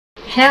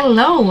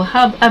Hello!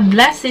 Have a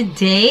blessed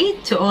day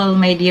to all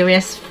my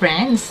dearest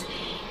friends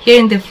here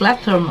in the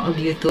platform of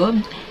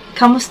YouTube.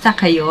 Kamusta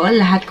kayo?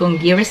 Lahat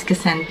kong dearest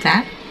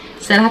kasanta.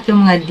 Sa lahat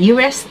ng mga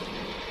dearest,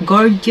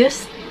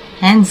 gorgeous,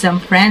 handsome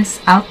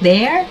friends out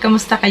there.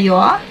 Kamusta kayo?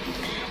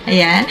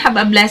 Ayan, have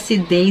a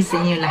blessed day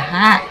sa inyo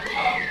lahat.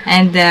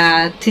 And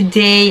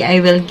today, I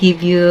will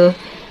give you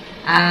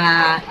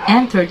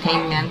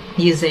entertainment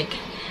music.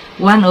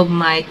 One of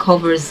my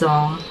cover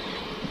song,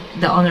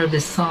 the owner of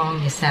the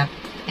song is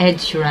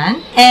Ed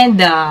Sheeran, and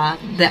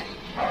the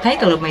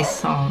title of my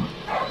song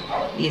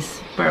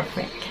is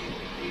Perfect.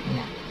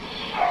 Yeah.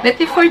 But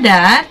before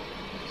that,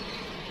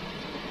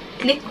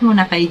 click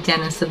muna kayo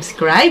dyan and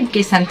subscribe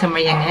kay Santa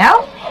Maria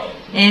Nell,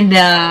 and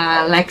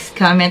like,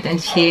 comment,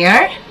 and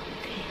share.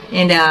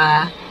 And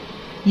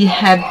you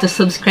have to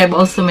subscribe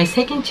also my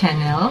second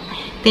channel.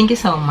 Thank you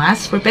so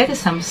much, Propeta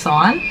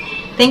Samson.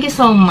 Thank you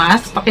so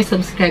much.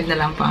 Paki-subscribe na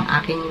lang po ang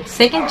aking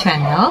second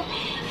channel.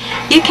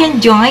 You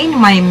can join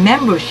my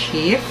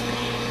membership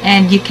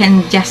and you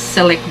can just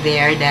select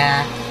there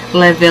the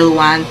level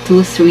 1,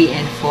 2, 3,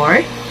 and 4.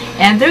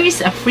 And there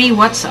is a free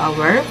watch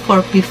hour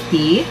for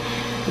 50,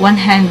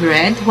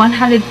 100,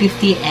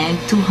 150, and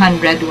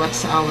 200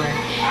 watch hour.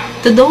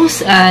 To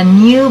those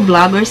new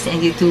bloggers and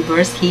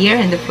YouTubers here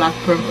in the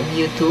platform of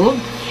YouTube,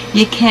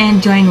 you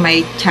can join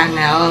my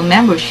channel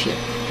membership.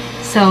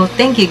 So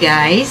thank you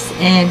guys,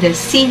 and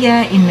see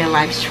ya in my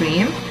live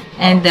stream.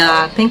 And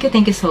thank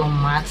you so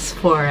much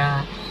for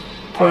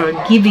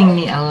giving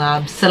me a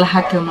love. Sa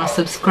lahat ng mga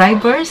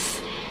subscribers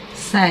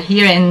sa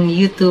here in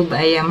YouTube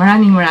ay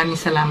maraming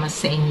salamat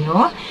sa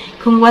inyo.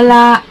 Kung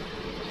wala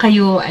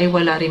kayo ay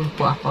wala rin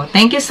po ako.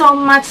 Thank you so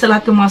much sa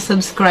lahat ng mga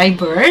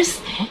subscribers.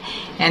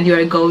 And you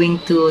are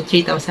going to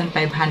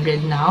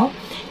 3,500 now.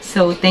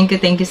 So thank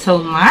you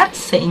so much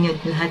sa inyo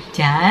lahat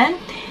dyan.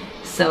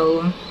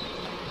 So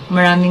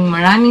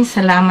maraming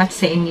salamat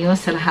sa inyo,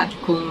 sa lahat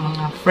kong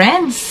mga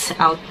friends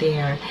out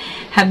there.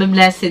 Have a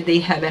blessed day,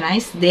 have a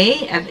nice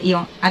day, at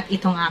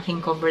itong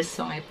aking cover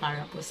song ay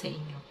para po sa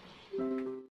inyo.